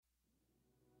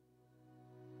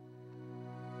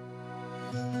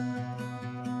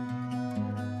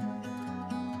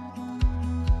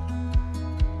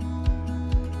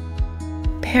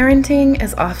Parenting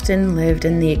is often lived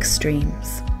in the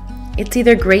extremes. It's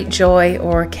either great joy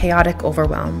or chaotic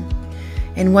overwhelm.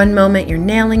 In one moment you're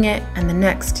nailing it, and the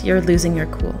next you're losing your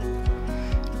cool.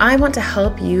 I want to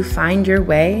help you find your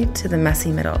way to the messy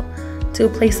middle, to a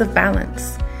place of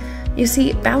balance. You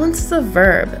see, balance is a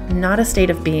verb, not a state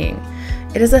of being.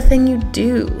 It is a thing you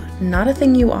do, not a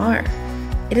thing you are.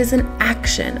 It is an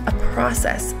action, a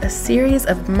process, a series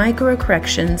of micro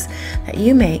corrections that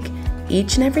you make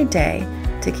each and every day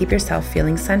to keep yourself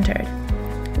feeling centered.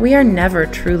 We are never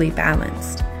truly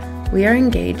balanced. We are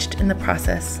engaged in the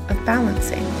process of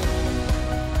balancing.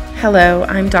 Hello,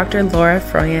 I'm Dr. Laura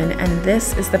Froyen, and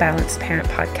this is the Balanced Parent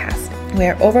Podcast,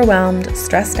 where overwhelmed,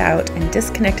 stressed out, and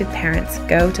disconnected parents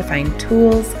go to find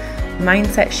tools,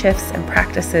 mindset shifts, and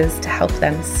practices to help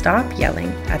them stop yelling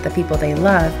at the people they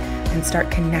love and start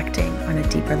connecting on a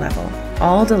deeper level,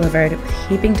 all delivered with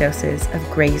heaping doses of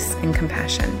grace and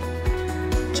compassion.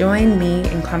 Join me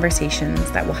in conversations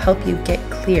that will help you get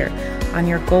clear on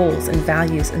your goals and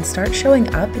values and start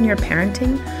showing up in your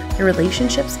parenting, your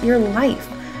relationships, your life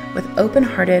with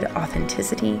open-hearted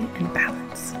authenticity and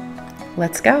balance.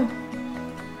 Let's go.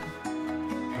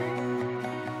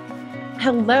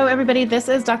 Hello, everybody. This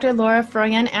is Dr. Laura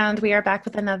Froyen, and we are back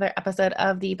with another episode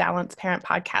of the Balanced Parent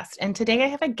Podcast. And today I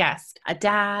have a guest, a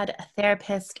dad, a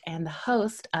therapist, and the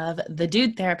host of the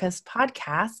Dude Therapist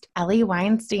podcast, Ellie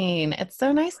Weinstein. It's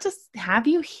so nice to have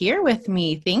you here with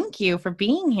me. Thank you for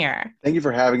being here. Thank you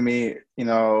for having me. You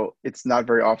know, it's not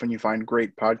very often you find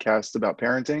great podcasts about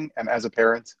parenting. And as a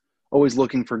parent, always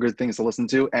looking for good things to listen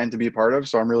to and to be a part of.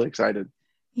 So I'm really excited.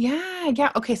 Yeah.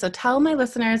 Okay, so tell my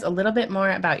listeners a little bit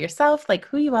more about yourself, like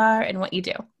who you are and what you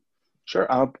do. Sure.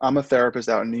 I'm a therapist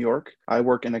out in New York. I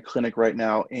work in a clinic right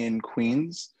now in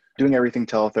Queens, doing everything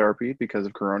teletherapy because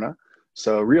of Corona.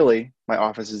 So really, my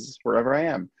office is wherever I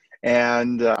am.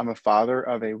 And I'm a father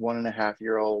of a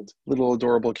 1.5-year-old little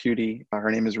adorable cutie.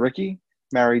 Her name is Ricky,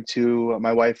 married to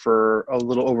my wife for a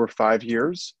little over 5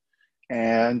 years,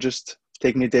 and just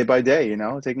taking it day by day,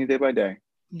 taking it day by day.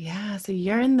 Yeah, so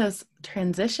you're in this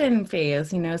transition phase,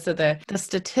 so the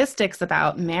statistics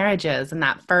about marriages in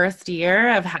that first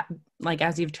year of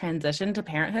as you've transitioned to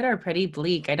parenthood are pretty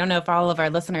bleak. I don't know if all of our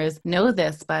listeners know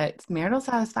this, but marital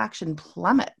satisfaction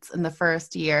plummets in the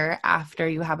first year after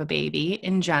you have a baby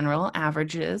in general,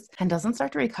 averages, and doesn't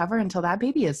start to recover until that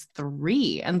baby is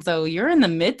 3. And so you're in the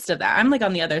midst of that. I'm like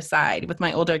on the other side with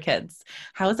my older kids.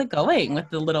 How is it going with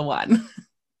the little one?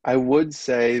 I would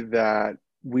say that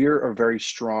we're a very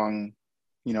strong,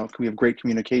 we have great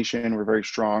communication. We're very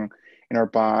strong in our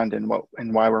bond and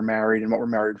why we're married and what we're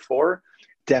married for.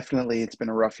 Definitely, it's been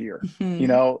a rough year,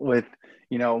 with,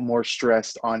 more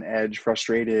stressed, on edge,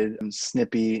 frustrated, and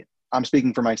snippy. I'm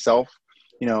speaking for myself,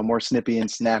 more snippy and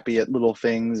snappy at little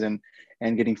things and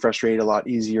getting frustrated a lot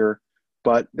easier.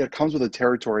 But that comes with the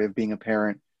territory of being a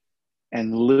parent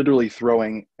and literally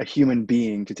throwing a human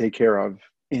being to take care of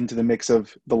into the mix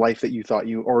of the life that you thought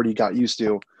you already got used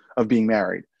to of being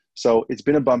married. So it's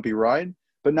been a bumpy ride,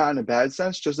 but not in a bad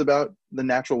sense, just about the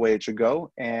natural way it should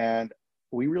go. And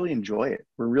we really enjoy it.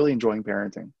 We're really enjoying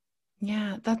parenting.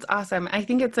 Yeah, that's awesome. I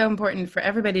think it's so important for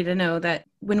everybody to know that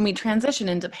when we transition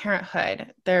into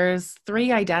parenthood, there's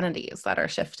 3 identities that are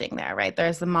shifting there, right?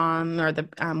 There's the mom or the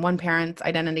one parent's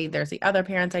identity. There's the other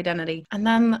parent's identity. And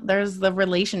then there's the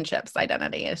relationships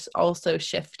identity is also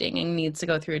shifting and needs to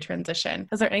go through a transition.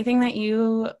 Is there anything that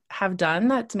you have done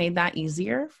that's made that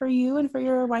easier for you and for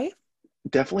your wife?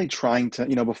 Definitely trying to,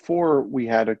 before we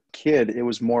had a kid, it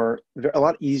was a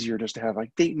lot easier just to have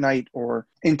like date night or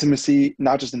intimacy,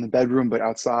 not just in the bedroom, but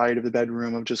outside of the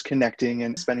bedroom, of just connecting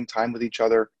and spending time with each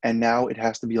other. And now it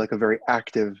has to be like a very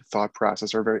active thought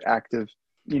process or very active,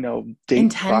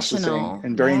 date processing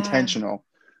and very intentional.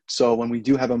 So when we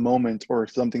do have a moment or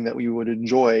something that we would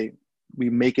enjoy, we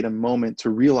make it a moment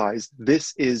to realize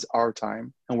this is our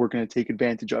time and we're going to take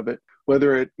advantage of it.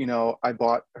 Whether it, I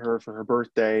bought her for her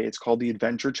birthday, it's called the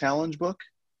Adventure Challenge book.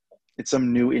 It's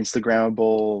some new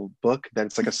Instagrammable book that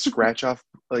it's like a scratch off,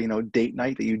 date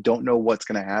night that you don't know what's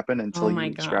going to happen until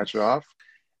you scratch it off.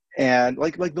 And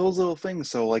like those little things.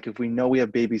 So like if we know we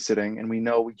have babysitting and we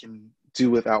know we can do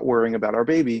without worrying about our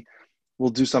baby, we'll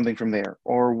do something from there,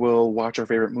 or we'll watch our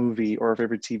favorite movie or our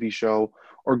favorite TV show,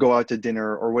 or go out to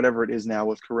dinner, or whatever it is now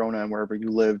with Corona and wherever you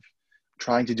live,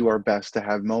 trying to do our best to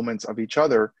have moments of each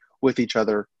other, with each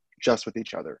other, just with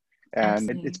each other. And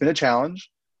it's been a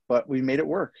challenge, but we made it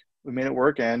work. We made it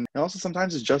work. And also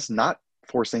sometimes it's just not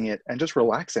forcing it and just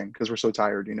relaxing because we're so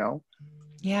tired,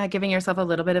 Yeah, giving yourself a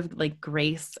little bit of like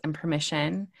grace and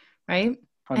permission, right?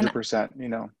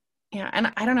 100%, Yeah.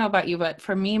 And I don't know about you, but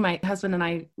for me, my husband and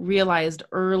I realized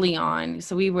early on,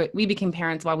 so we became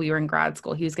parents while we were in grad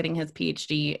school. He was getting his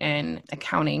PhD in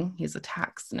accounting. He's a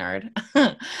tax nerd.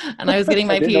 And I was getting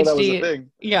I my didn't know that was a PhD.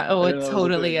 thing. Yeah. Oh, I didn't it know that was a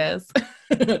totally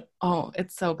thing. is. Oh,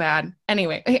 it's so bad.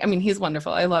 Anyway, I mean, he's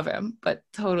wonderful. I love him, but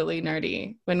totally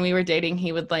nerdy. When we were dating,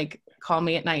 he would like call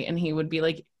me at night and he would be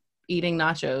like eating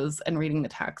nachos and reading the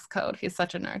tax code. He's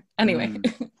such a nerd. Anyway,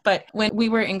 Mm. but when we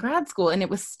were in grad school and it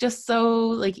was just so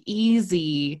like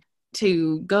easy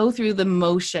to go through the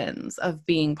motions of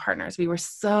being partners. We were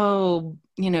so,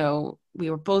 we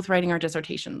were both writing our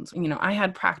dissertations. I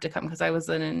had practicum because I was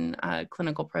in a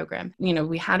clinical program.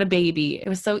 We had a baby. It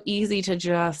was so easy to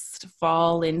just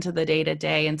fall into the day to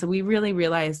day. And so we really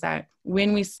realized that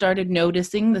when we started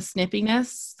noticing the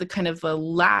snippiness, the kind of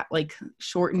like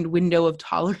shortened window of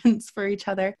tolerance for each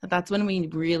other, that's when we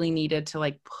really needed to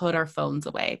like put our phones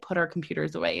away, put our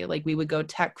computers away. Like we would go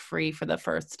tech free for the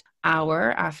first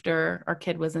hour after our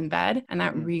kid was in bed. And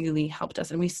that really helped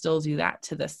us. And we still do that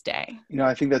to this day.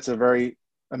 I think that's a very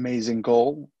amazing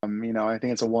goal. I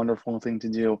think it's a wonderful thing to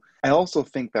do. I also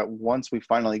think that once we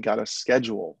finally got a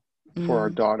schedule for our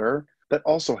daughter, that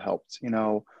also helped,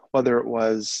 whether it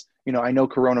was, I know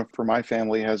Corona for my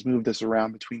family has moved us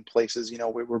around between places.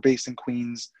 We're based in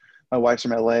Queens. My wife's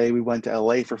from LA. We went to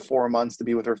LA for 4 months to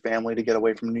be with her family, to get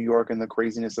away from New York and the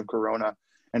craziness of Corona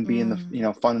and be in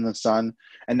the, fun in the sun.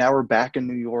 And now we're back in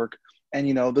New York, and,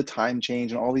 the time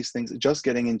change and all these things, just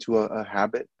getting into a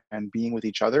habit and being with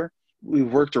each other.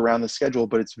 We've worked around the schedule,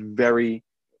 but it's very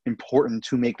important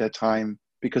to make that time,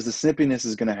 because the snippiness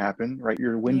is going to happen, right?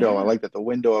 Your window, I like that the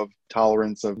window of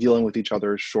tolerance of dealing with each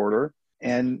other is shorter,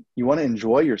 and you want to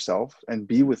enjoy yourself and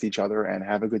be with each other and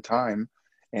have a good time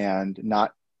and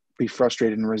not be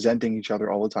frustrated and resenting each other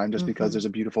all the time just because there's a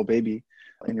beautiful baby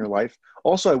in your life.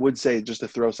 Also, I would say, just to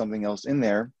throw something else in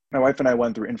there, my wife and I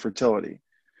went through infertility.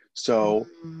 So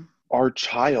our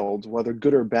child, whether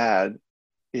good or bad,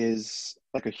 is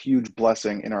like a huge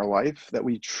blessing in our life that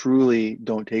we truly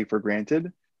don't take for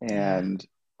granted, and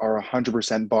are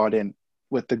 100% bought in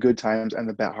with the good times and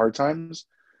the bad hard times,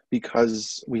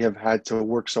 because we have had to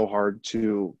work so hard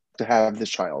to have this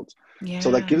child.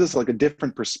 So that gives us like a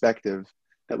different perspective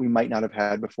that we might not have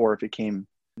had before if it came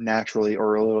naturally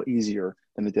or a little easier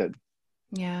than it did.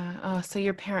 Yeah. Oh, so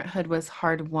your parenthood was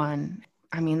hard won.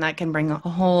 I mean, that can bring a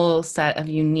whole set of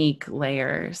unique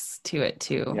layers to it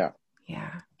too. Yeah.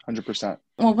 Yeah. 100%.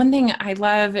 Well, one thing I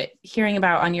love hearing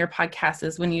about on your podcast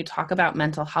is when you talk about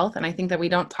mental health. And I think that we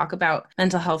don't talk about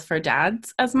mental health for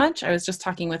dads as much. I was just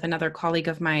talking with another colleague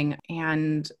of mine,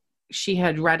 and she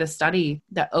had read a study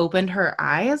that opened her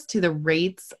eyes to the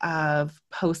rates of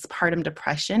postpartum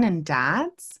depression in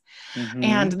dads.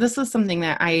 And this is something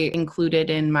that I included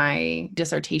in my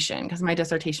dissertation, because my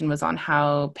dissertation was on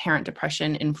how parent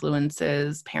depression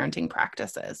influences parenting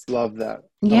practices. Love that. I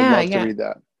would Yeah, love to yeah. read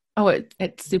that. Oh,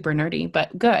 it's super nerdy,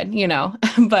 but good,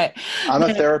 but I'm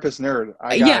a therapist nerd.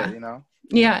 I got yeah. it,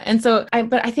 Yeah. And so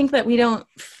but I think that we don't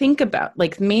think about,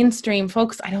 like, mainstream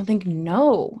folks, I don't think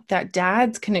know that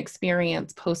dads can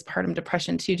experience postpartum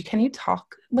depression too. Can you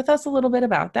talk with us a little bit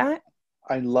about that?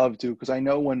 I'd love to, because I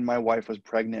know when my wife was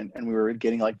pregnant and we were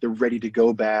getting like the ready to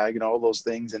go bag and all those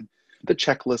things and the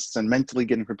checklists and mentally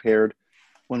getting prepared,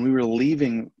 when we were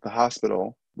leaving the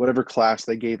hospital, whatever class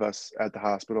they gave us at the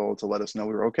hospital to let us know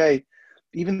we were okay,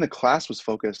 even the class was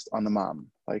focused on the mom.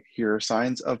 Like, here are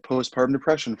signs of postpartum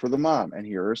depression for the mom, and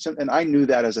here are some, and I knew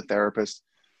that as a therapist,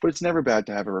 but it's never bad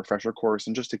to have a refresher course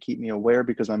and just to keep me aware,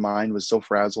 because my mind was so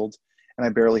frazzled and I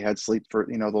barely had sleep for,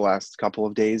 the last couple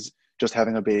of days just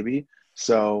having a baby.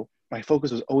 So my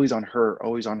focus was always on her,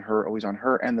 always on her, always on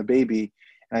her and the baby.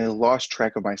 And I lost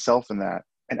track of myself in that,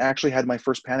 and actually had my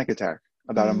first panic attack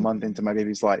about a month into my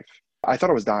baby's life. I thought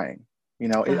I was dying.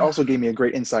 It also gave me a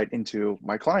great insight into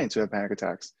my clients who have panic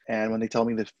attacks. And when they tell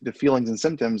me the feelings and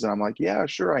symptoms, and I'm like, yeah,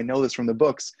 sure, I know this from the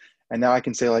books. And now I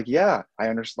can say, like, yeah, I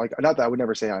understand. Like, not that I would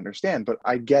never say I understand, but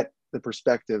I get the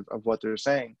perspective of what they're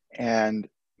saying. And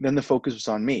then the focus was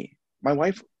on me. My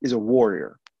wife is a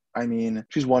warrior. I mean,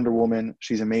 she's Wonder Woman.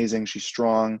 She's amazing. She's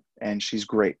strong, and she's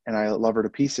great. And I love her to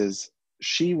pieces.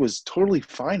 She was totally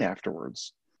fine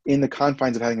afterwards, in the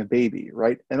confines of having a baby,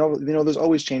 right? And, there's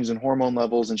always changes in hormone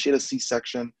levels, and she had a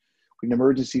C-section, an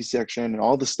emergency C-section, and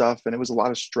all the stuff, and it was a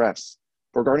lot of stress.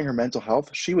 But regarding her mental health,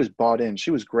 she was bought in.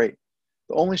 She was great.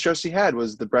 The only stress she had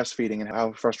was the breastfeeding and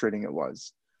how frustrating it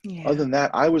was. Yeah. Other than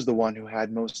that, I was the one who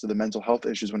had most of the mental health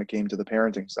issues when it came to the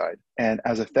parenting side. And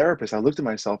as a therapist, I looked at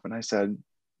myself and I said,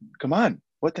 come on,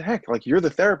 what the heck? Like, you're the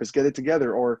therapist, get it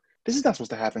together. Or this is not supposed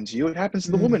to happen to you. It happens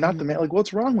to the woman, not the man. Like,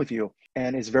 what's wrong with you?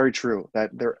 And it's very true that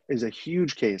there is a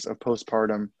huge case of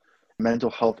postpartum mental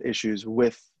health issues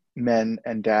with men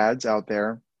and dads out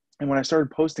there. And when I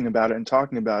started posting about it and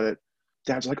talking about it,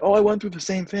 dads are like, oh, I went through the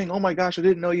same thing. Oh my gosh, I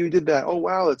didn't know you did that. Oh,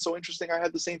 wow, it's so interesting. I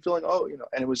had the same feeling. Oh,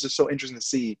 and it was just so interesting to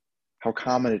see how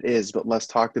common it is, but less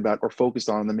talked about or focused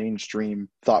on in the mainstream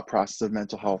thought process of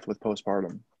mental health with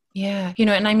postpartum. Yeah.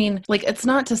 And I mean, like, it's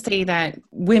not to say that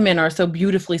women are so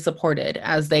beautifully supported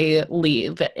as they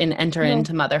leave and enter No.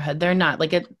 into motherhood. They're not.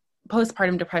 Like,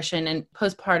 postpartum depression and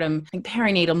postpartum like,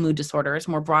 perinatal mood disorders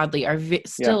more broadly are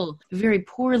still very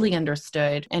poorly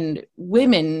understood. And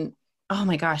women, oh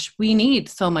my gosh, we need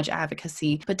so much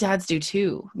advocacy, but dads do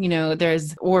too.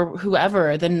 Or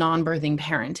whoever the non-birthing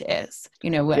parent is,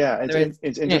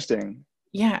 it's interesting.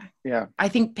 Yeah. Yeah. I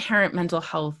think parent mental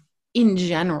health in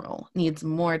general needs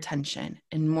more attention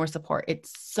and more support.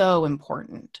 It's so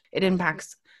important. It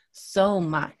impacts so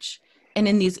much. And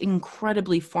in these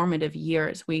incredibly formative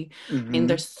years, I mean,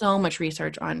 there's so much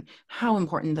research on how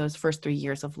important those first 3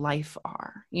 years of life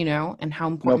are, and how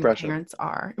important parents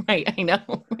are. Right. I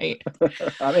know. Right.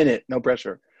 I'm in it. No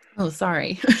pressure. Oh,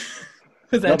 sorry.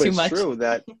 Was that too much? It's true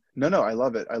that, no, I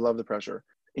love it. I love the pressure.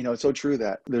 It's so true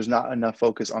that there's not enough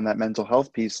focus on that mental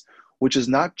health piece, which is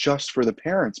not just for the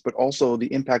parents, but also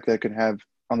the impact that it can have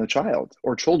on the child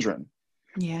or children.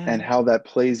 Yeah. And how that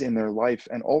plays in their life.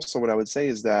 And also what I would say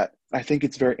is that I think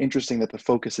it's very interesting that the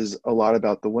focus is a lot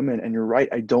about the women. And you're right.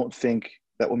 I don't think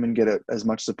that women get as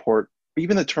much support.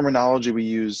 Even the terminology we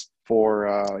use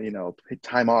for,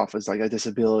 time off is like a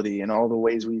disability, and all the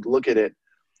ways we look at it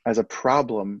as a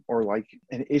problem or like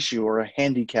an issue or a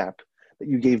handicap that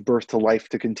you gave birth to life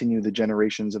to continue the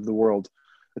generations of the world.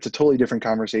 It's a totally different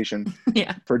conversation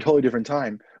for a totally different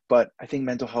time. But I think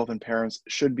mental health in parents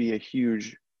should be a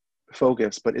huge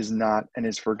focus, but is not, and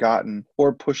is forgotten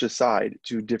or pushed aside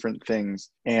to different things,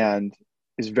 and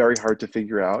is very hard to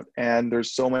figure out. And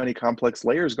there's so many complex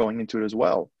layers going into it as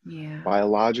well.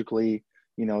 Biologically,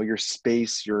 your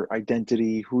space, your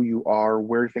identity, who you are,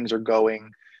 where things are going,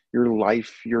 your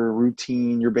life, your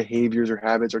routine, your behaviors or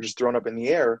habits are just thrown up in the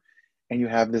air, and you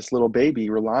have this little baby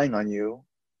relying on you,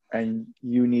 and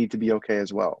you need to be okay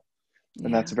as well.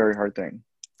 And that's a very hard thing.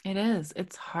 It is.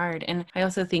 It's hard. And I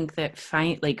also think that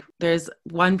there's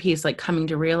one piece like coming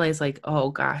to realize like, oh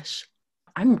gosh,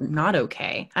 I'm not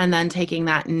okay. And then taking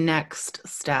that next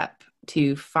step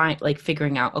to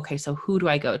figuring out, okay, so who do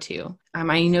I go to?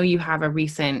 I know you have a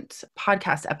recent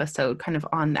podcast episode kind of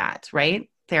on that, right?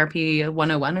 Therapy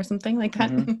 101 or something like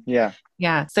that. Yeah.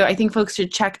 Yeah. So I think folks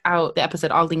should check out the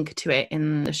episode. I'll link to it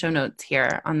in the show notes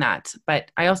here on that.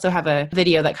 But I also have a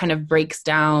video that kind of breaks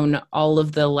down all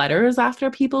of the letters after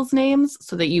people's names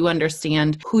so that you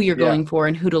understand who you're going for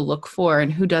and who to look for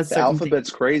and who does certain alphabet's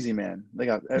things. Crazy, man. They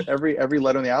got every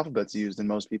letter in the alphabet's used in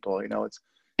most people.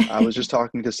 I was just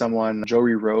talking to someone,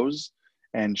 Joey Rose,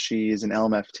 and she is an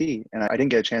LMFT. And I didn't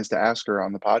get a chance to ask her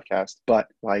on the podcast, but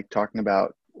like talking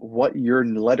about what your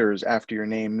letters after your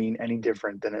name mean any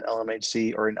different than an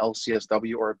LMHC or an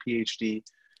LCSW or a PhD.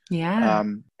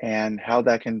 And how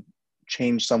that can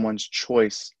change someone's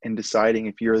choice in deciding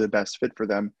if you're the best fit for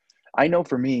them. I know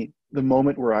for me, the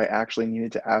moment where I actually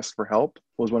needed to ask for help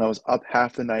was when I was up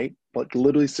half the night, but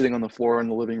literally sitting on the floor in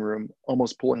the living room,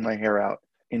 almost pulling my hair out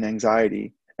in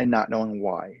anxiety and not knowing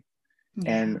why.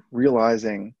 And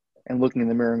realizing and looking in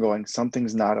the mirror and going,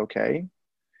 something's not okay.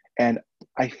 And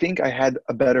I think I had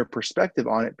a better perspective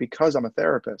on it because I'm a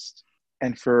therapist.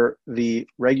 And for the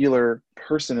regular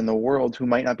person in the world who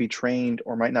might not be trained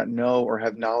or might not know or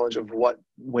have knowledge of what,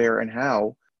 where, and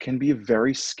how, can be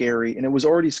very scary. And it was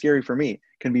already scary for me,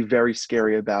 can be very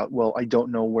scary about, well, I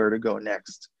don't know where to go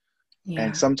next.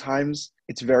 And sometimes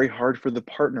it's very hard for the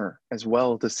partner as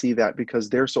well to see that because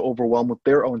they're so overwhelmed with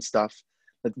their own stuff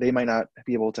that they might not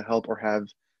be able to help or have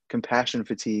compassion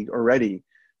fatigue already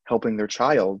helping their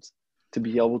child. To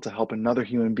be able to help another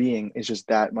human being is just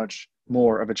that much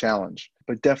more of a challenge.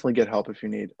 But definitely get help if you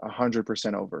need.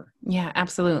 100% over. Yeah,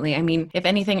 absolutely. I mean, if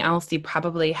anything else, you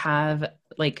probably have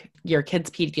like your kid's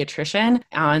pediatrician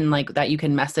on like that you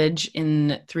can message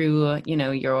in through,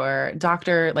 your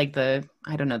doctor, like the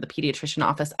pediatrician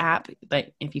office app.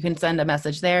 Like if you can send a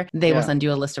message there, they will send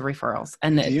you a list of referrals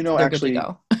and they're good to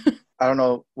go. I don't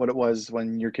know what it was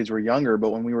when your kids were younger,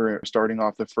 but when we were starting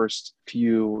off the first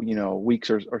few, weeks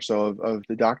or so of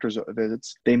the doctor's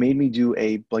visits, they made me do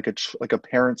a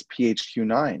parent's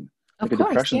PHQ-9, like a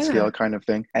depression scale kind of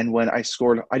thing. And when I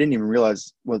scored, I didn't even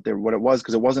realize what it was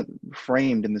because it wasn't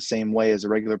framed in the same way as a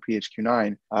regular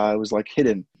PHQ-9. It was like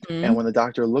hidden. Mm-hmm. And when the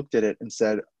doctor looked at it and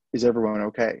said, "Is everyone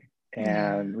okay?"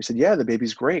 And we said, "Yeah, the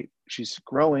baby's great. She's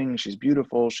growing. She's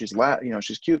beautiful. She's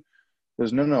she's cute."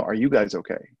 There's no. Are you guys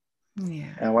okay?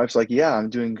 Yeah. And my wife's like, "Yeah, I'm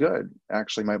doing good.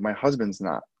 Actually, my husband's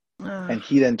not." Oh, And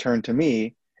he then turned to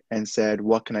me and said,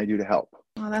 what can I do to help?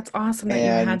 oh, that's awesome that you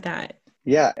And had that.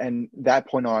 yeah, and that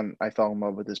point on, I fell in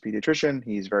love with this pediatrician.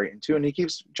 He's very into it, and he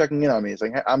keeps checking in on me. He's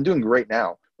like, hey, I'm doing great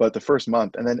now. But the first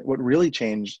month, and then what really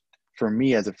changed for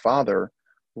me as a father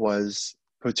was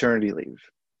paternity leave.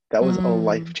 That was a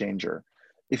life Mm, changer.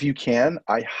 If you can,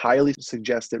 I highly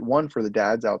suggest it, one, for the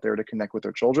dads out there to connect with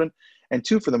their children, and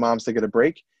two, for the moms to get a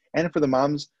break, and for the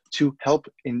moms to help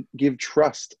and give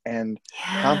trust and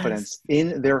yes. confidence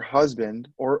in their husband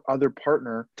or other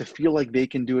partner to feel like they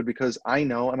can do it. Because I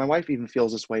know, and my wife even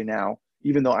feels this way now,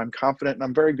 even though I'm confident and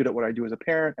I'm very good at what I do as a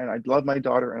parent, and I love my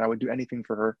daughter and I would do anything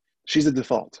for her, she's a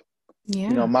default.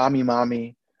 Yeah.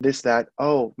 Mommy, this, that,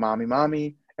 oh,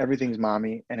 mommy, everything's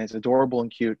mommy, and it's adorable and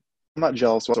cute. I'm not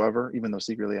jealous whatsoever, even though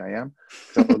secretly I am.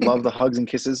 So I would love the hugs and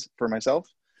kisses for myself.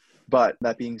 But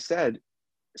that being said,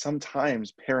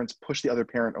 sometimes parents push the other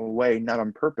parent away, not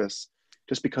on purpose,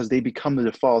 just because they become the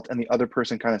default and the other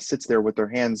person kind of sits there with their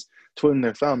hands twiddling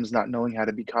their thumbs, not knowing how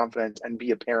to be confident and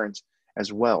be a parent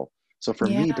as well. So for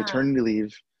me, Yeah. paternity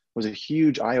leave was a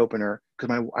huge eye opener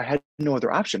because I had no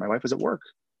other option. My wife was at work.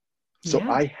 So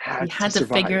Yeah. I You had to had to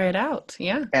figure survive. it out.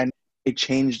 Yeah. And it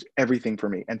changed everything for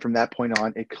me. And from that point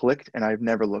on, it clicked and I've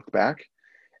never looked back.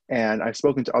 And I've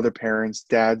spoken to other parents,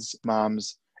 dads,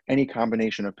 moms, any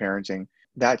combination of parenting.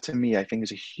 That to me, I think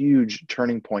is a huge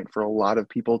turning point for a lot of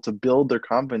people to build their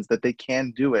confidence that they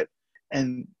can do it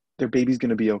and their baby's going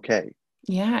to be okay.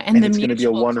 Yeah. And And the it's going to be a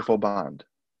mutual, wonderful bond.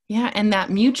 yeah. And that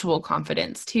mutual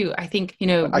confidence too. I think, I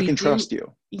we can do, trust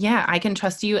you. yeah, I can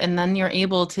trust you. And then you're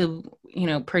able to,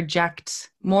 project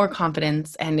more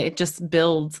confidence and it just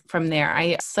builds from there.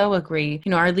 I so agree.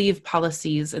 Our leave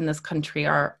policies in this country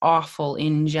are awful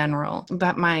in general.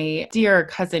 But my dear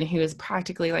cousin, who is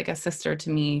practically like a sister to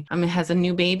me, has a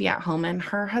new baby at home and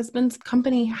her husband's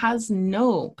company has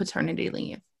no paternity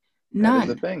leave. That is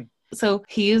the None. thing. So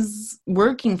he's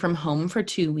working from home for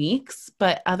 2 weeks,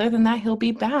 but other than that, he'll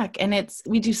be back. And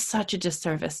we do such a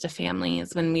disservice to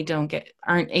families when we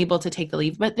aren't able to take the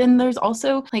leave. But then there's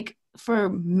also like for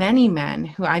many men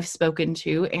who I've spoken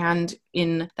to and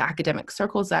in the academic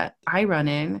circles that I run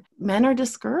in, men are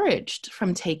discouraged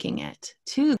from taking it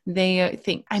too. They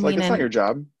think, It's like, it's not your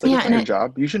job. Like, yeah, it's not your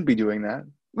job. You shouldn't be doing that.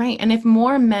 right. And if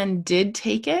more men did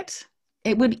take it,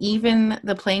 it would even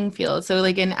the playing field. So,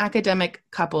 like in academic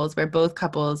couples where both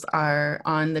couples are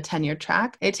on the tenure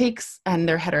track, and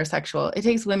they're heterosexual, it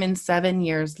takes women 7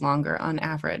 years longer on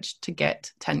average to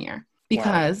get tenure Wow.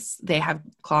 because they have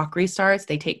clock restarts,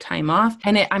 they take time off.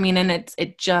 And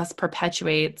it just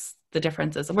perpetuates the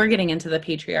differences. We're getting into the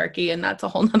patriarchy, and that's a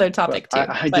whole nother But topic too.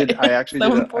 I But did, I it's actually so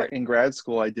did important. in grad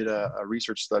school, I did a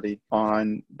research study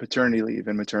on paternity leave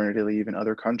and maternity leave in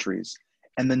other countries.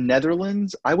 And the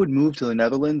Netherlands, I would move to the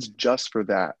Netherlands just for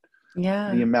that. The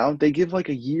Yeah. amount they give, like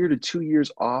a year to 2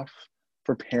 years off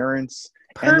for parents.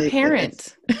 And Per it's,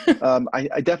 parent.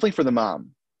 I definitely for the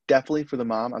mom, definitely for the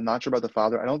mom. I'm not sure about the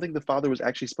father. I don't think the father was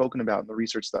actually spoken about in the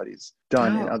research studies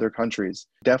done in Oh, other countries.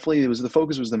 Definitely the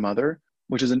focus was the mother,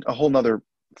 which is a whole nother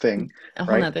thing, a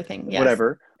whole right? nother thing. Yes.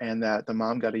 Whatever. And that the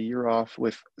mom got a year off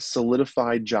with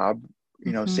solidified job,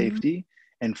 Hmm. safety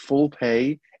and full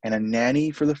pay and a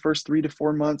nanny for the first 3 to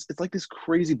 4 months. It's like this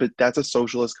crazy, but that's a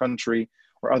socialist country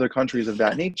or other countries of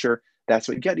that nature. That's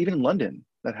what you get. Even in London,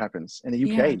 that happens. In the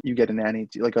Yeah. UK, you get a nanny,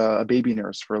 like a baby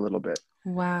nurse for a little bit.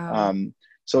 Wow. Um,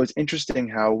 so it's interesting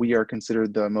how we are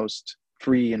considered the most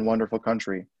free and wonderful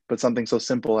country, but something so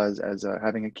simple as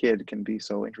having a kid can be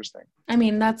so interesting. I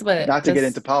mean, that's what Not to get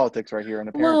into politics right here and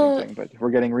the parenting well, thing, but we're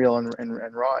getting real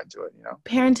and raw into it,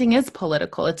 parenting is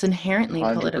political. It's inherently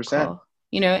 100%. political.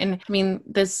 And I mean,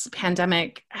 this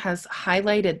pandemic has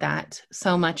highlighted that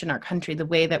so much in our country, the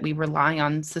way that we rely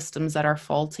on systems that are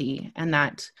faulty and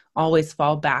that always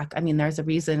fall back. I mean, there's a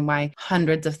reason why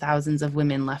hundreds of thousands of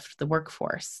women left the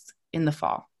workforce in the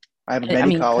fall. I have I many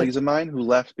mean, colleagues of mine who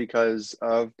left because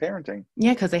of parenting.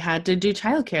 yeah, because they had to do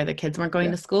childcare. The kids weren't going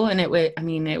Yeah. to school, and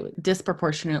it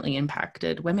disproportionately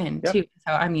impacted women Yep. too.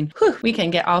 So, I mean, whew, we can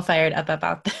get all fired up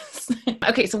about this.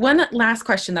 Okay, so one last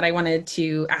question that I wanted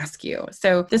to ask you.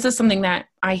 So, this is something that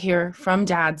I hear from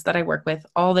dads that I work with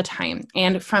all the time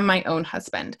and from my own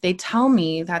husband. They tell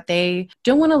me that they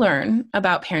don't want to learn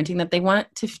about parenting, that they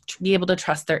want to be able to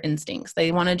trust their instincts.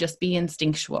 They want to just be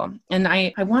instinctual. And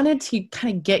I wanted to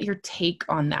kind of get your take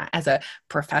on that as a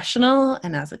professional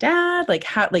and as a dad.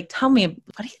 Tell me,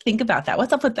 what do you think about that?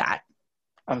 What's up with that?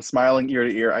 I'm smiling ear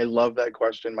to ear. I love that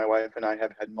question. My wife and I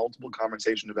have had multiple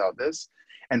conversations about this.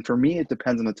 And for me, it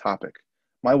depends on the topic.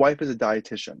 My wife is a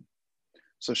dietitian.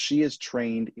 So she is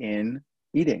trained in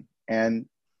eating and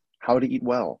how to eat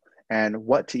well and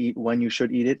what to eat, when you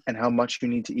should eat it, and how much you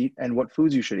need to eat, and what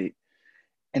foods you should eat.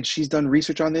 And she's done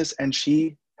research on this, and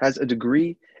she has a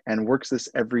degree and works this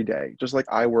every day, just like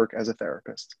I work as a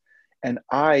therapist. And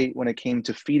I, when it came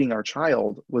to feeding our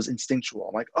child, was instinctual.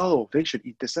 I'm like, oh, they should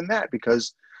eat this and that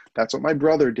because that's what my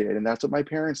brother did, and that's what my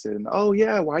parents did. And oh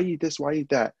yeah, why eat this? Why eat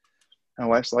that? And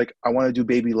my wife's like, I want to do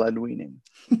baby-led weaning.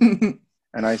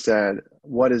 And I said,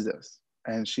 what is this?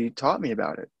 And she taught me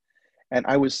about it. And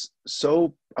I would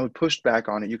push back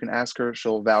on it. You can ask her,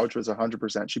 she'll vouch was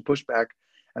 100%. She pushed back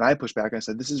and I pushed back. And I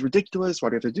said, this is ridiculous. Why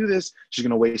do you have to do this? She's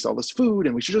going to waste all this food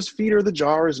and we should just feed her the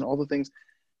jars and all the things.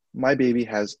 My baby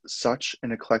has such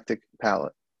an eclectic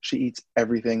palate. She eats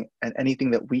everything, and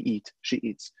anything that we eat, she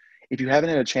eats. If you haven't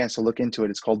had a chance to look into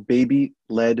it, it's called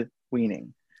baby-led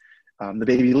weaning. The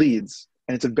baby leads.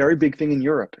 And it's a very big thing in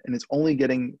Europe, and it's only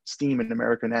getting steam in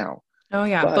America now. Oh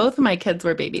yeah, but both of my kids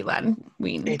were baby-led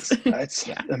weaned. It's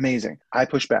yeah. Amazing. I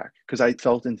pushed back because I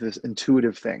felt into this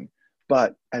intuitive thing.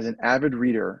 But as an avid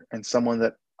reader and someone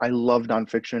that I love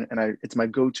nonfiction, and it's my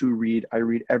go-to read. I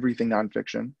read everything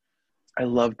nonfiction. I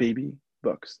love baby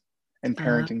books and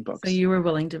parenting books. So you were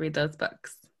willing to read those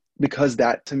books? Because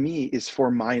that to me is for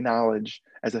my knowledge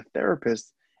as a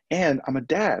therapist, and I'm a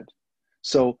dad.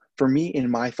 So for me,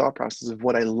 in my thought process of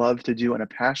what I love to do and a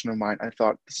passion of mine, I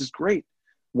thought, this is great.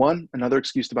 One, another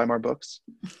excuse to buy more books.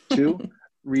 Two,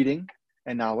 reading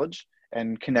and knowledge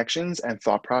and connections and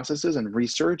thought processes and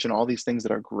research and all these things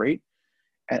that are great,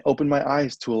 and opened my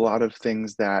eyes to a lot of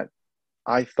things that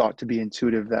I thought to be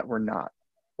intuitive that were not,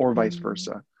 or vice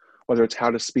versa. Whether it's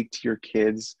how to speak to your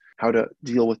kids, how to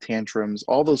deal with tantrums,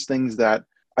 all those things that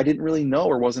I didn't really know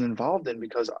or wasn't involved in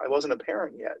because I wasn't a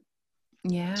parent yet.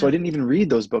 Yeah. So I didn't even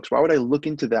read those books. Why would I look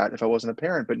into that if I wasn't a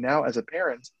parent? But now as a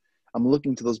parent, I'm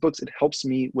looking to those books. It helps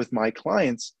me with my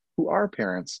clients who are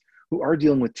parents, who are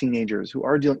dealing with teenagers,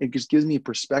 it just gives me a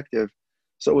perspective.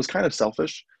 So it was kind of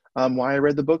selfish why I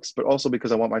read the books, but also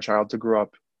because I want my child to grow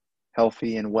up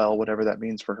healthy and well, whatever that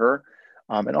means for her,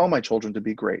 and all my children to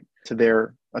be great to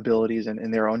their abilities and in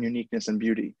their own uniqueness and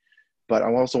beauty. But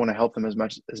I also want to help them as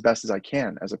best as I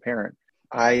can as a parent.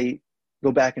 I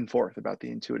go back and forth about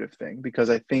the intuitive thing because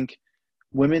I think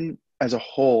women as a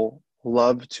whole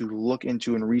love to look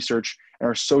into and research and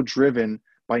are so driven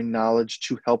by knowledge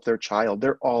to help their child.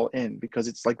 They're all in because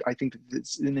it's like, I think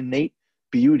it's an innate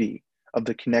beauty of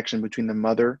the connection between the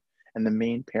mother and the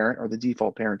main parent or the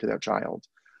default parent to their child,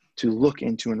 to look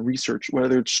into and research,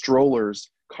 whether it's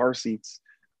strollers, car seats,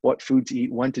 what food to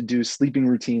eat, when to do, sleeping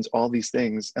routines, all these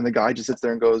things. And the guy just sits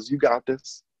there and goes, you got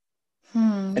this.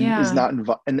 And is not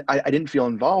involved. And I didn't feel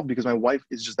involved because my wife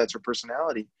is just, that's her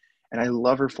personality. And I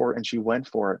love her for it. And she went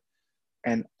for it.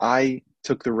 And I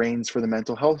took the reins for the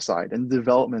mental health side and the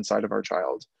development side of our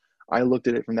child. I looked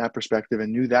at it from that perspective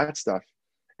and knew that stuff.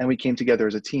 And we came together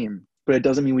as a team. But it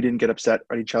doesn't mean we didn't get upset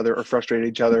at each other or frustrate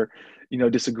each other,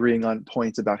 disagreeing on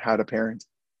points about how to parent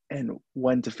and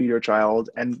when to feed our child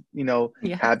and,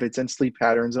 habits and sleep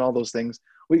patterns and all those things.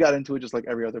 We got into it just like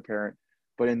every other parent.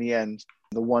 But in the end,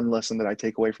 the one lesson that I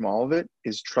take away from all of it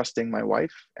is trusting my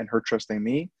wife and her trusting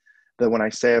me, that when I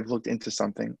say I've looked into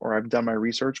something or I've done my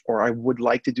research or I would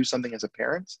like to do something as a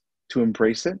parent, to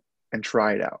embrace it and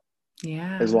try it out.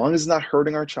 Yeah. As long as it's not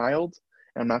hurting our child,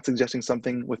 and I'm not suggesting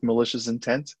something with malicious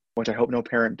intent, which I hope no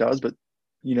parent does, but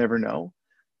you never know,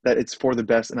 that it's for the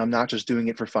best. And I'm not just doing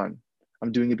it for fun.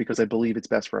 I'm doing it because I believe it's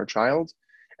best for our child.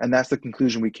 And that's the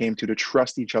conclusion we came to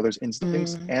trust each other's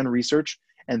instincts and research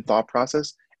and thought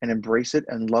process and embrace it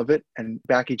and love it and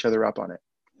back each other up on it.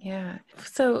 Yeah.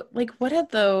 So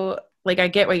I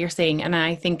get what you're saying. And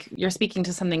I think you're speaking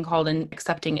to something called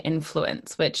accepting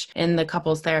influence, which in the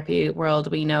couples therapy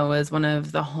world, we know is one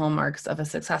of the hallmarks of a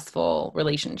successful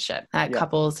relationship, that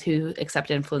couples who accept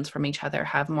influence from each other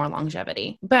have more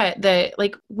longevity. But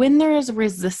when there is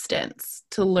resistance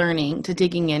to learning, to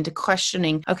digging in, to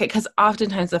questioning, okay, because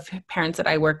oftentimes the parents that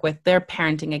I work with, they're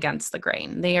parenting against the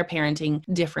grain. They are parenting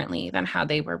differently than how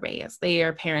they were raised. They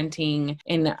are parenting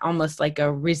in almost like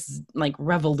a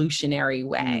revolutionary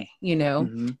way.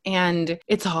 And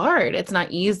it's hard. It's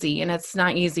not easy. And it's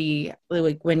not easy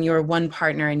like when you're one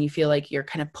partner and you feel like you're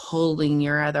kind of pulling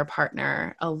your other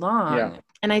partner along. Yeah.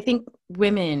 And I think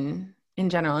women in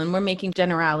general, and we're making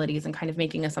generalities and kind of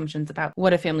making assumptions about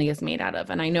what a family is made out of.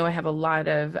 And I know I have a lot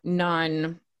of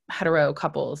hetero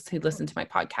couples who listen to my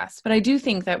podcast. But I do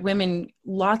think that women,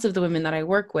 lots of the women that I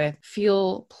work with,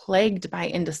 feel plagued by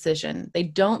indecision. They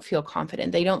don't feel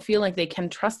confident. They don't feel like they can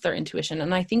trust their intuition.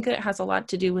 And I think it has a lot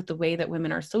to do with the way that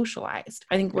women are socialized.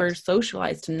 I think we're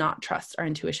socialized to not trust our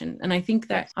intuition. And I think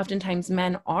that oftentimes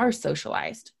men are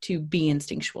socialized to be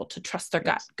instinctual, to trust their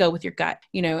gut, go with your gut,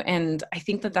 and I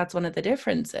think that that's one of the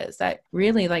differences, that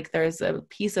really like there's a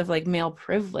piece of like male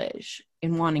privilege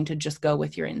in wanting to just go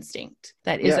with your instinct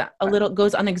that is a little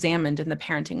goes unexamined in the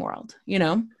parenting world,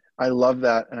 I love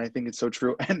that. And I think it's so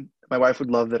true. And my wife would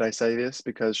love that I say this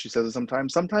because she says it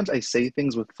sometimes. Sometimes I say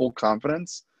things with full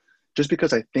confidence just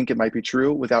because I think it might be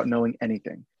true without knowing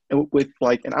anything. And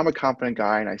and I'm a confident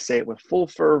guy and I say it with full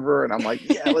fervor and I'm like,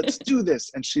 yeah, let's do this.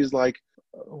 And she's like,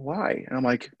 why? And I'm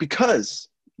like, because.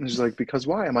 And she's like, because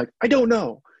why? I'm like, I don't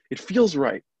know. It feels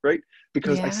right. Right.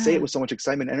 Because I say it with so much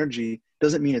excitement and energy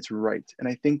doesn't mean it's right. And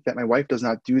I think that my wife does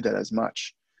not do that as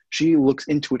much. She looks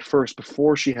into it first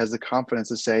before she has the confidence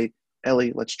to say,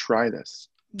 Ellie, let's try this.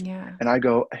 Yeah. And I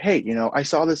go, hey, I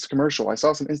saw this commercial. I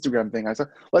saw some Instagram thing.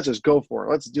 Let's just go for it.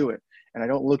 Let's do it. And I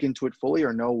don't look into it fully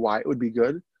or know why it would be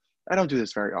good. I don't do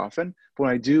this very often. But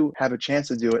when I do have a chance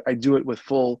to do it, I do it with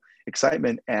full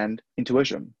excitement and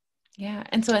intuition. Yeah.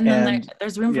 And then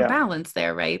there's room for balance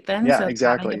there, right? Then, yeah, so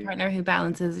exactly. having a partner who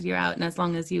balances you out, and as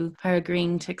long as you are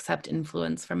agreeing to accept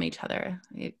influence from each other.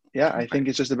 I think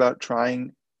it's just about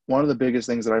trying. One of the biggest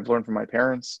things that I've learned from my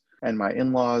parents and my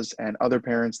in-laws and other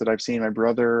parents that I've seen, my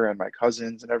brother and my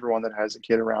cousins and everyone that has a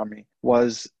kid around me,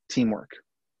 was teamwork.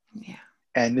 Yeah.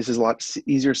 And this is a lot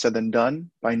easier said than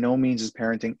done. By no means is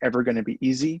parenting ever going to be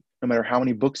easy. No matter how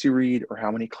many books you read or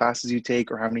how many classes you take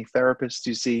or how many therapists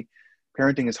you see,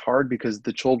 parenting is hard because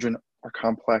the children are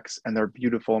complex and they're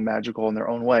beautiful and magical in their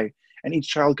own way. And each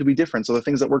child could be different. So the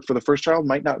things that work for the first child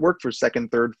might not work for second,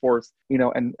 third, fourth,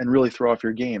 and really throw off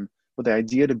your game. But the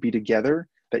idea to be together,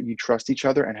 that you trust each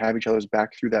other and have each other's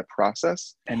back through that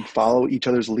process and follow each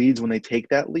other's leads when they take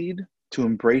that lead, to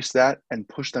embrace that and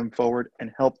push them forward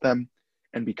and help them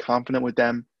and be confident with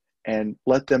them and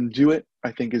let them do it,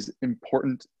 I think is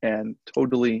important and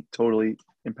totally, totally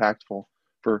impactful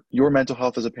for your mental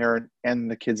health as a parent and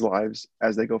the kids' lives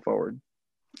as they go forward.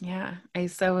 Yeah, I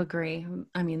so agree.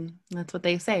 I mean, that's what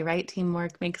they say, right?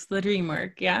 Teamwork makes the dream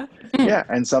work. Yeah. Yeah.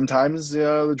 And sometimes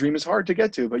the dream is hard to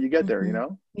get to, but you get there,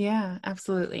 Yeah,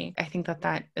 absolutely. I think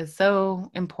that is so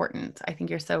important. I think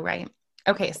you're so right.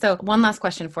 Okay, so one last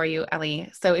question for you, Ellie.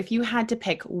 So if you had to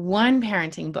pick one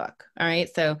parenting book, all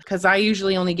right, so because I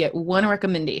usually only get one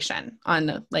recommendation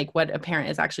on like what a parent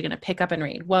is actually going to pick up and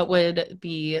read, what would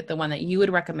be the one that you would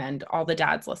recommend all the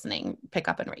dads listening pick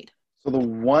up and read? So the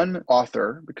one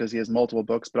author, because he has multiple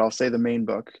books, but I'll say the main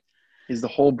book, is The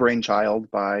Whole Brain Child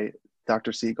by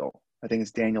Dr. Siegel. I think it's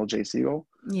Daniel J. Siegel.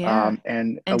 Yeah.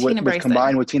 And Tina Bryson.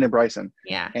 Combined with Tina Bryson.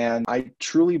 Yeah. And I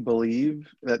truly believe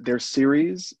that their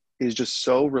series is just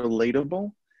so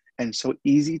relatable and so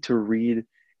easy to read.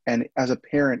 And as a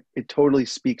parent, it totally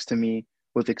speaks to me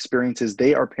with experiences.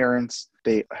 They are parents.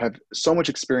 They have so much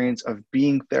experience of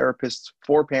being therapists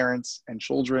for parents and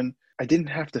children. I didn't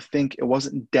have to think. It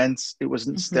wasn't dense. It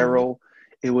wasn't sterile.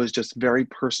 It was just very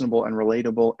personable and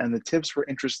relatable. And the tips were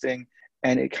interesting.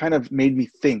 And it kind of made me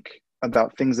think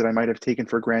about things that I might have taken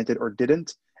for granted or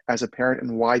didn't as a parent,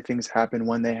 and why things happen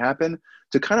when they happen,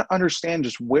 to kind of understand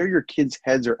just where your kids'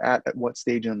 heads are at what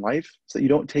stage in life, so that you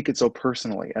don't take it so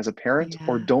personally as a parent,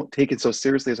 or don't take it so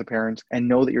seriously as a parent, and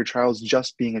know that your child's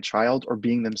just being a child or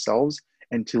being themselves,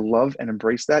 and to love and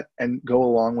embrace that and go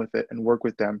along with it and work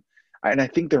with them. And I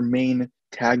think their main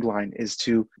tagline is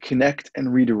to connect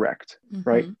and redirect,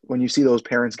 right? When you see those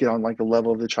parents get on like the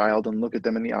level of the child and look at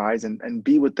them in the eyes and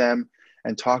be with them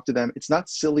and talk to them, it's not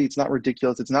silly, it's not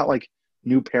ridiculous, it's not like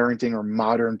new parenting or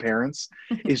modern parents.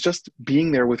 It's just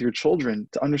being there with your children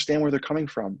to understand where they're coming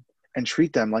from and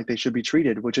treat them like they should be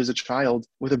treated, which is a child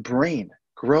with a brain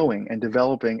growing and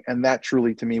developing. And that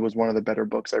truly, to me, was one of the better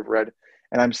books I've read.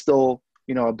 And I'm still,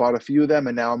 I bought a few of them,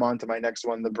 and now I'm on to my next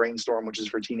one, The Brainstorm, which is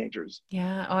for teenagers.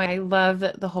 Yeah. Oh, I love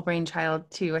The Whole Brain Child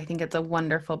too. I think it's a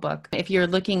wonderful book. If you're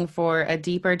looking for a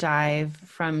deeper dive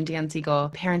from Dan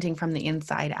Siegel, Parenting from the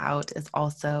Inside Out is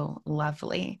also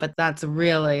lovely. But that's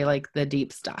really like the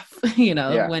deep stuff,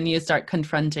 when you start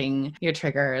confronting your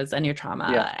triggers and your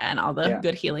trauma and all the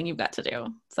good healing you've got to do.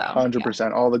 So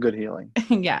 100%, all the good healing.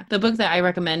 Yeah. The book that I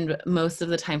recommend most of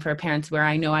the time for parents, where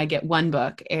I know I get one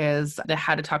book, is the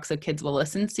How to Talk So Kids Will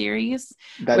Listen series.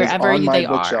 That wherever is on my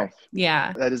bookshelf.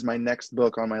 Yeah. That is my next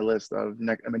book on my list of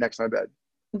next to my bed.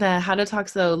 The How to Talk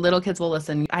So Little Kids Will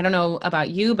Listen. I don't know about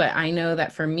you, but I know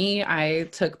that for me, I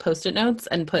took Post-it notes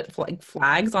and put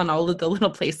flags on all of the little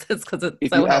places because it's if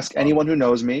so you ask helpful. Anyone who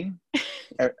knows me,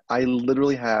 I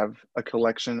literally have a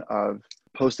collection of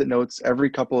Post-it notes. Every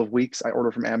couple of weeks, I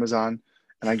order from Amazon,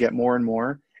 and I get more and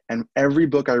more. And every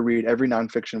book I read, every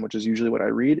nonfiction, which is usually what I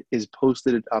read, is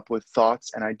posted up with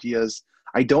thoughts and ideas.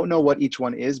 I don't know what each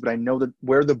one is, but I know that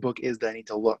where the book is that I need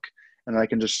to look, and I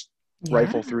can just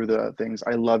rifle through the things.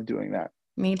 I love doing that.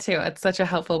 Me too. It's such a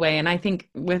helpful way. And I think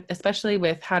especially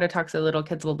with How to Talk So Little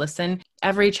Kids Will Listen,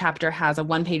 every chapter has a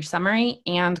 1-page summary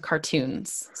and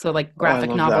cartoons. So like graphic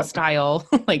novel style,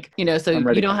 like, so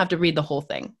you don't have to read the whole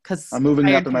thing. Because I'm moving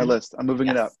it up in my list. I'm moving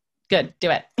it up. Good.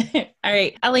 Do it. All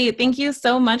right. Ellie, thank you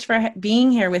so much for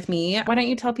being here with me. Why don't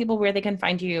you tell people where they can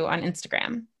find you on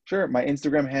Instagram? Sure. My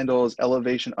Instagram handle is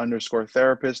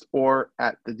elevation_therapist or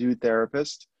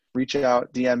 @theDudeTherapist. Reach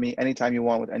out, DM me anytime you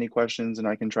want with any questions, and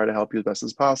I can try to help you as best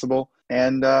as possible.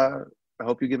 And I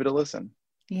hope you give it a listen.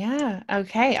 Yeah.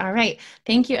 Okay. All right.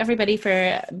 Thank you, everybody,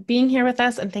 for being here with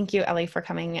us. And thank you, Ellie, for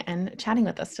coming and chatting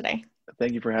with us today.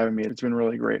 Thank you for having me. It's been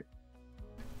really great.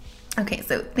 Okay,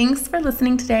 so thanks for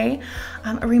listening today.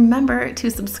 Remember to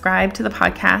subscribe to the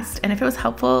podcast. And if it was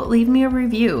helpful, leave me a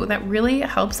review. That really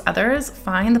helps others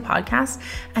find the podcast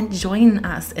and join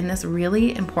us in this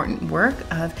really important work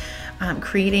of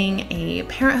creating a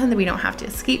parenthood that we don't have to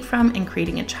escape from and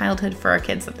creating a childhood for our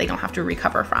kids that they don't have to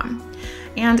recover from.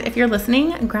 And if you're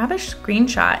listening, grab a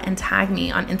screenshot and tag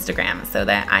me on Instagram so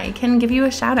that I can give you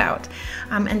a shout out.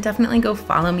 And definitely go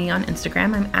follow me on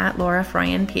Instagram. I'm at Laura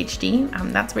Froyen, PhD.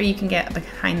 That's where you can get a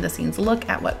behind the scenes look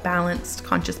at what balanced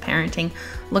conscious parenting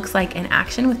looks like in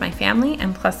action with my family.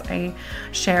 And plus I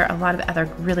share a lot of other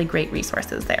really great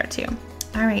resources there too.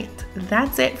 All right,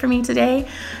 that's it for me today.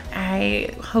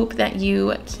 I hope that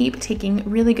you keep taking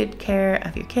really good care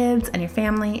of your kids and your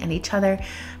family and each other,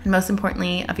 and most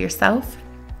importantly, of yourself.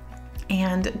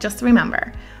 And just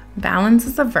remember, balance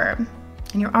is a verb,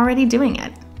 and you're already doing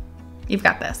it. You've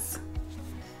got this.